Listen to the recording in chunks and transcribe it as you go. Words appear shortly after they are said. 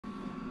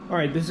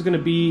Alright, this is going to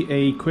be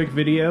a quick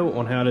video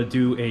on how to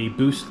do a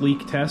boost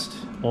leak test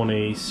on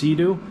a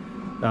SeaDoo,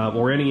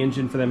 or any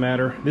engine for that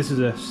matter. This is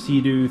a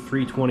SeaDoo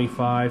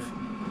 325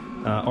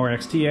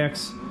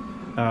 RXT-X.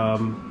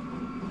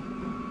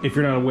 If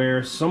you're not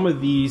aware, some of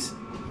these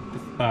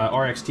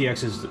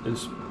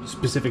RXT-Xs,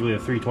 specifically the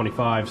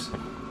 325s,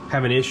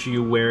 have an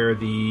issue where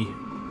the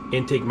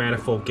intake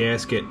manifold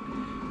gasket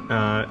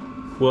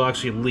will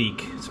actually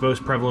leak. It's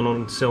most prevalent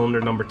on cylinder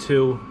number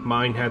 2.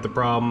 Mine had the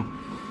problem.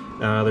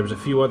 There was a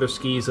few other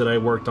skis that I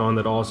worked on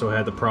that also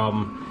had the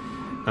problem.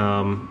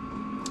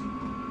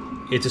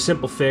 It's a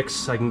simple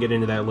fix. I can get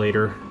into that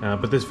later,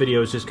 but this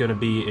video is just going to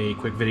be a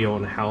quick video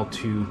on how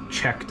to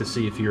check to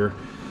see if your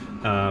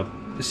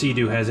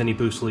SeaDoo has any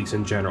boost leaks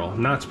in general.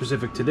 Not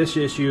specific to this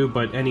issue,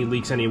 but any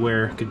leaks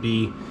anywhere. Could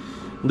be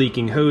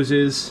leaking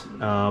hoses,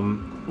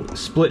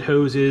 split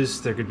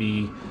hoses, there could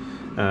be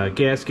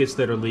gaskets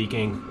that are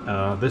leaking.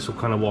 This will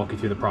kind of walk you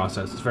through the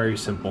process. It's very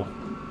simple.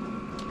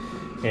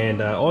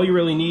 And all you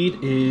really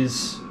need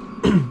is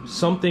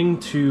something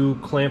to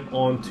clamp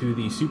onto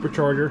the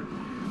supercharger.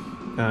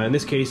 In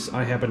this case,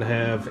 I happen to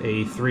have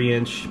a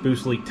 3-inch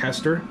boost leak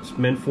tester. It's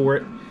meant for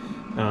it.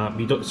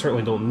 You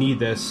certainly don't need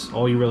this.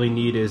 All you really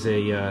need is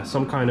a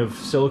some kind of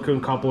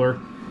silicone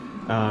coupler.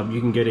 You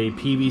can get a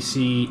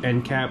PVC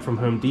end cap from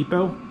Home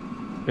Depot.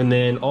 And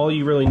then all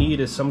you really need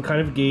is some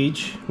kind of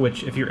gauge,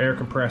 which if your air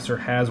compressor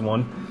has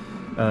one,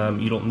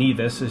 you don't need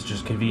this. It's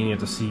just convenient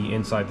to see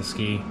inside the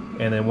ski.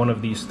 And then one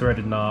of these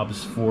threaded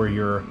knobs for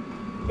your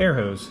air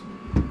hose.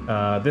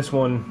 This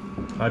one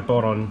I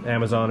bought on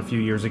Amazon a few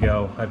years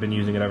ago. I've been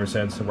using it ever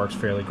since. It works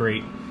fairly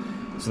great.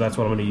 So that's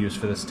what I'm going to use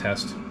for this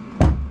test.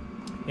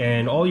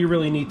 And all you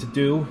really need to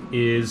do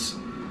is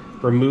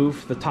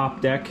remove the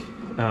top deck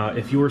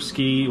if your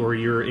ski or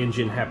your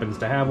engine happens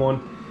to have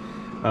one.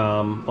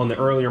 On the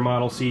earlier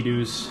model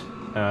SeaDoos,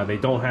 they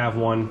don't have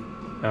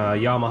one.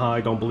 Yamaha,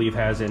 I don't believe,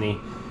 has any.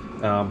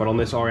 But on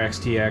this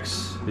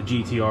RXT-X, the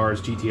GTRs,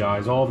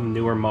 GTIs, all of the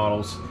newer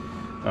models,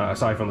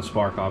 aside from the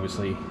Spark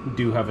obviously,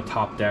 do have a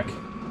top deck.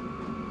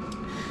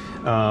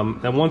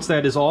 And once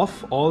that is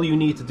off, all you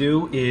need to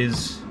do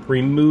is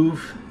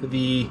remove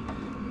the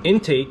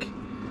intake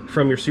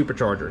from your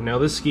supercharger. Now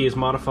this ski is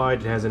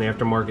modified. It has an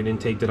aftermarket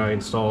intake that I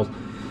installed,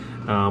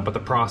 but the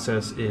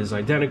process is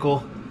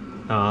identical.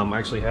 I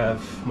actually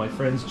have my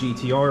friend's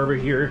GTR over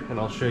here, and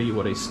I'll show you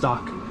what a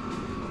stock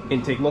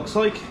intake looks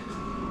like.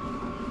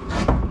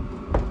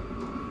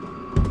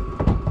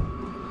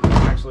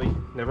 Actually,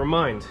 never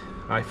mind.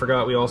 I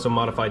forgot we also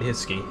modified his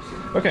ski.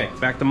 Okay,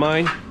 back to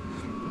mine.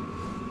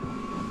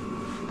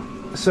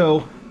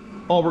 So,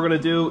 all we're going to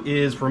do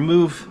is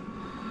remove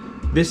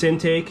this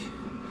intake,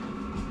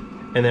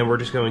 and then we're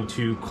just going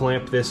to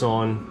clamp this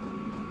on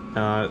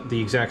the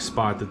exact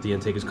spot that the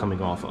intake is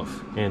coming off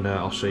of. And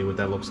I'll show you what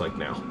that looks like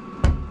now.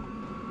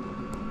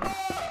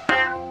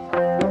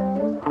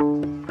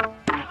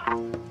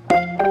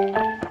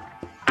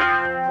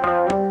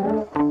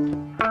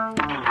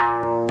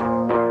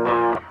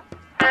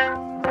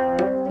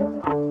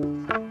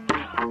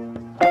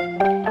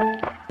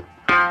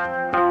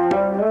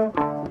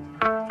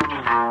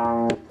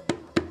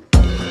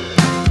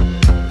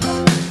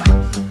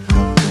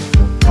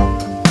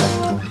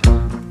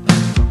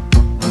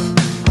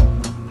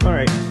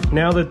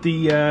 Now that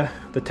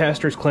the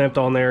tester's clamped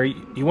on there,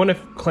 you want to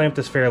clamp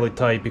this fairly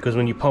tight, because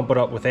when you pump it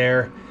up with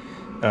air,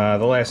 the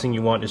last thing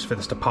you want is for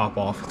this to pop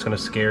off. It's going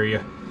to scare you.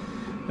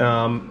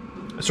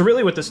 So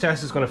really what this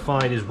test is going to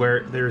find is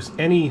where there's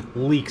any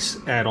leaks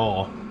at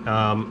all.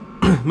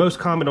 Most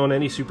common on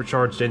any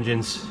supercharged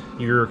engines,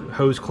 your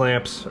hose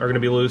clamps are going to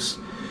be loose.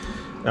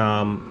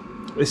 The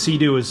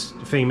SeaDoo is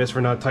famous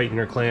for not tightening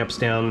their clamps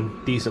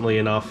down decently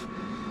enough.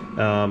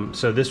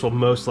 So this is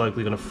most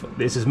likely going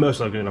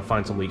to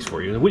find some leaks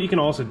for you. And what you can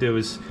also do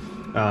is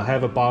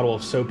have a bottle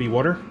of soapy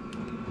water,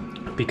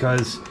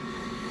 because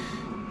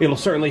it'll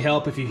certainly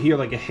help if you hear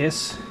like a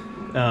hiss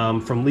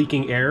from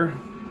leaking air,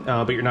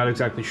 but you're not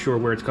exactly sure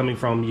where it's coming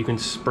from. You can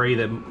spray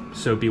the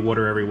soapy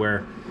water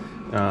everywhere,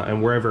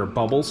 and wherever it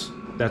bubbles,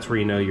 that's where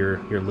you know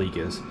your leak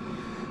is.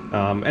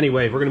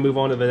 Anyway, we're going to move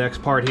on to the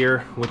next part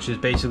here, which is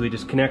basically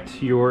just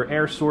connect your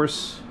air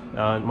source.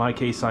 In my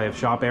case, I have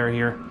shop air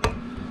here.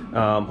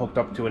 Hooked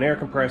up to an air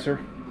compressor.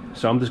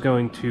 So I'm just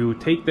going to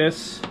take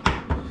this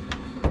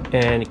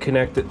and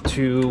connect it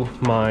to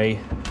my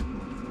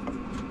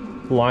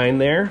line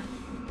there.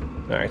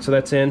 Alright, so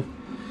that's in.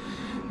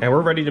 And we're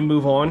ready to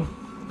move on.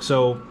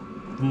 So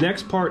the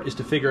next part is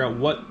to figure out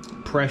what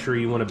pressure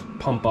you want to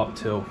pump up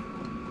to.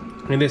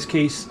 In this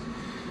case,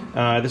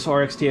 this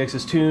RXT-X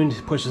is tuned.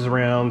 It pushes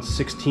around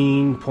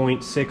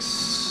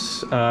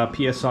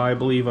 16.6 PSI, I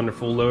believe, under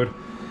full load.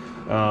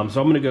 So I'm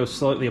going to go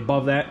slightly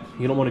above that.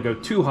 You don't want to go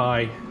too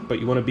high, but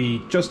you want to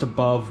be just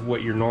above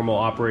what your normal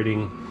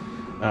operating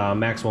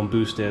maximum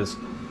boost is.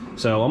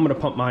 So I'm going to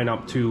pump mine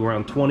up to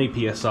around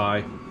 20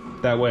 PSI.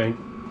 That way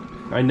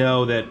I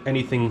know that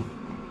anything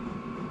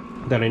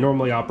that I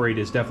normally operate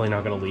is definitely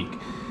not going to leak.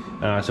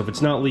 So if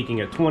it's not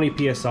leaking at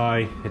 20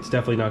 PSI, it's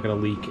definitely not going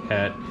to leak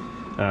at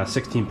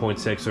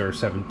 16.6 or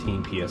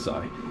 17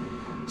 PSI.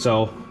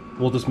 So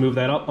we'll just move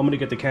that up. I'm going to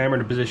get the camera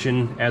in a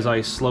position as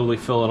I slowly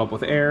fill it up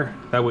with air.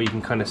 That way you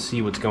can kind of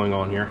see what's going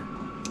on here.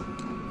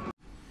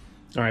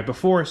 All right,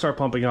 before I start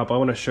pumping up, I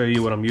want to show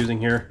you what I'm using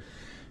here.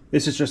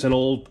 This is just an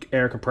old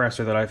air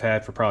compressor that I've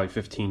had for probably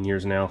 15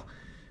 years now.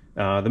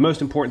 The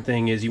most important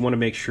thing is you want to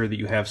make sure that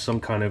you have some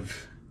kind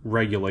of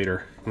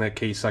regulator. In that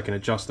case, I can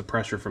adjust the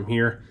pressure from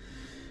here.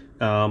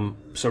 So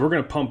we're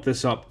going to pump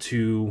this up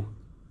to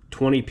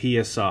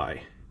 20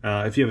 psi.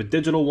 If you have a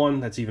digital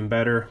one, that's even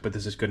better, but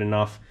this is good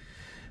enough.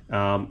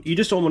 You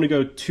just don't want to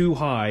go too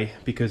high,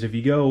 because if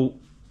you go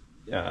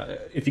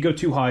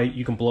too high,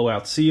 you can blow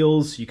out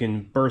seals, you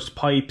can burst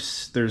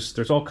pipes.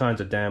 There's all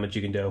kinds of damage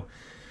you can do.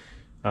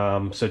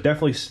 So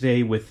definitely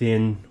stay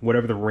within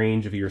whatever the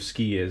range of your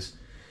ski is.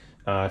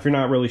 If you're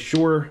not really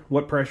sure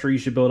what pressure you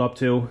should build up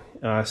to,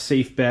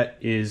 safe bet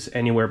is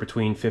anywhere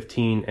between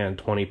 15 and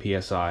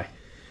 20 psi.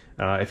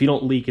 If you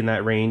don't leak in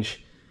that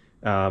range,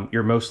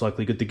 you're most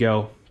likely good to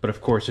go. But of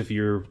course, if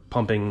you're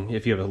pumping,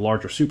 if you have a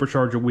larger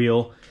supercharger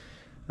wheel,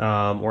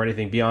 or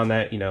anything beyond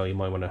that, you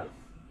might want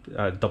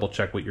to double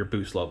check what your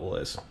boost level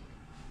is.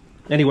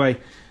 Anyway,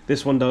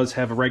 this one does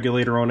have a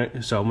regulator on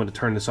it, so I'm going to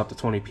turn this up to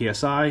 20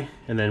 psi,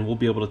 and then we'll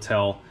be able to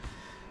tell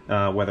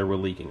whether we're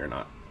leaking or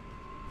not.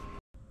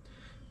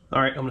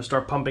 All right, I'm going to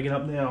start pumping it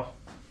up now.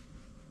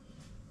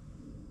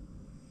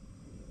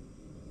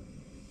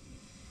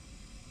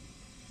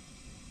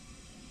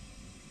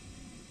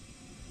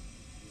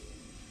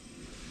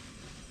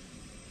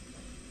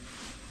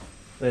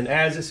 And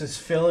as this is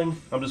filling,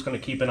 I'm just going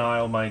to keep an eye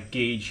on my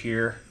gauge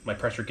here, my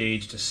pressure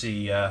gauge, to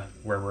see where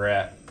we're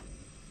at.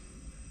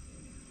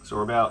 So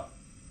we're about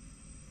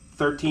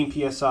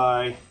 13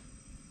 psi,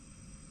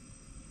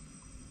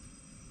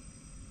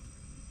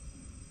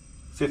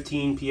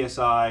 15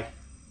 psi,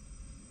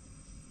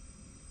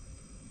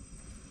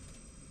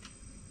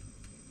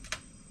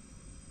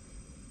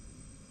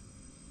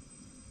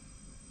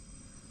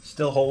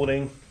 still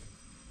holding.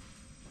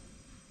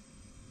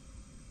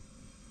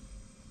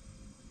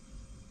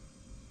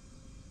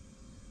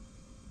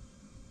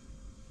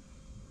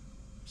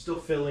 Still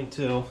filling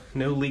too,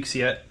 no leaks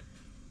yet.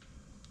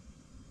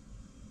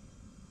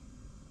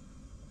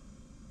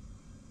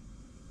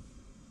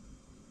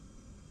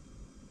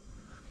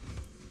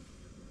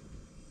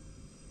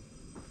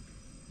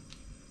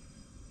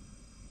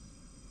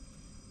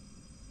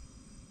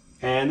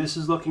 And this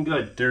is looking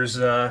good. There's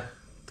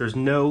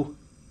no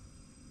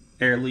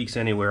air leaks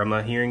anywhere. I'm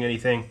not hearing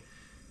anything.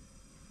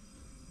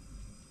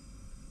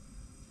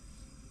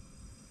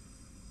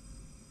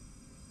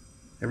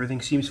 Everything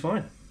seems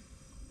fine.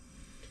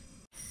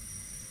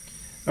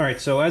 All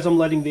right, so as I'm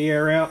letting the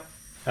air out,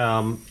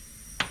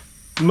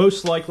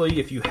 most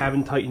likely if you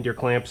haven't tightened your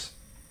clamps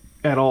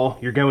at all,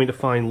 you're going to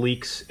find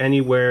leaks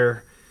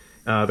anywhere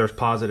there's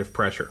positive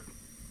pressure.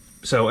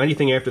 So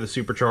anything after the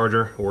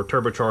supercharger or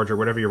turbocharger,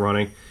 whatever you're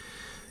running,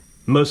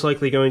 most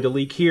likely going to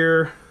leak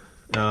here,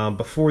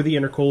 before the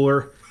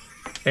intercooler,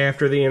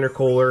 after the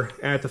intercooler,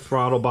 at the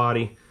throttle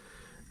body.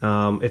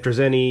 If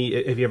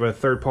you have a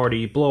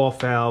third-party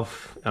blow-off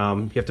valve,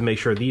 you have to make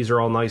sure these are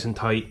all nice and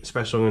tight,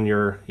 especially on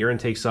your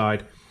intake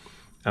side.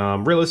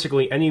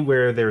 Realistically,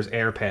 anywhere there's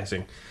air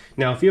passing.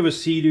 Now, if you have a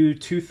SeaDoo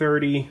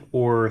 230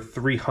 or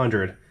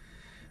 300,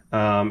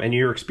 and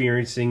you're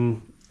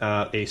experiencing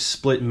a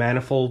split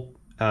manifold,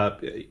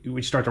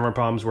 we start to run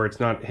problems where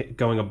it's not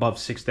going above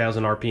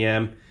 6,000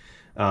 RPM,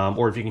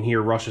 or if you can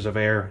hear rushes of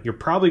air, you're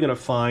probably going to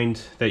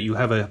find that you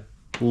have a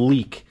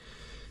leak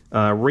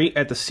right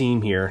at the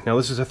seam here. Now,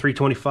 this is a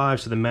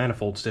 325, so the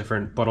manifold's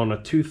different, but on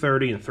a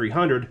 230 and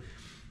 300,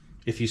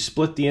 if you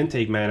split the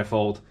intake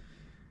manifold,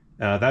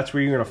 that's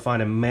where you're going to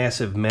find a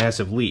massive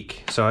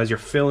leak. So as you're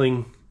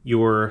filling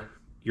your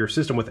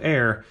system with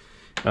air,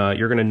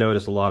 you're going to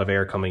notice a lot of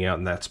air coming out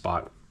in that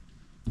spot.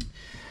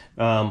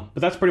 But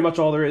that's pretty much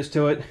all there is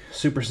to it.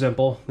 Super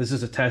simple. This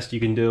is a test you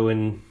can do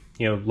in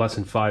less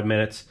than 5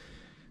 minutes.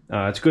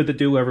 It's good to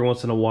do every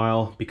once in a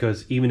while,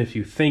 because even if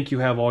you think you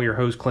have all your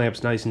hose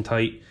clamps nice and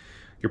tight,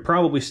 you're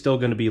probably still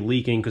going to be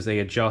leaking because they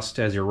adjust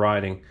as you're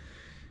riding.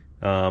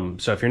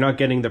 So if you're not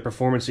getting the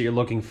performance that you're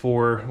looking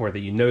for, or that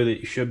you know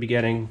that you should be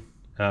getting,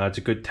 it's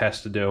a good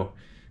test to do,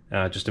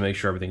 just to make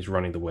sure everything's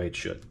running the way it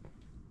should.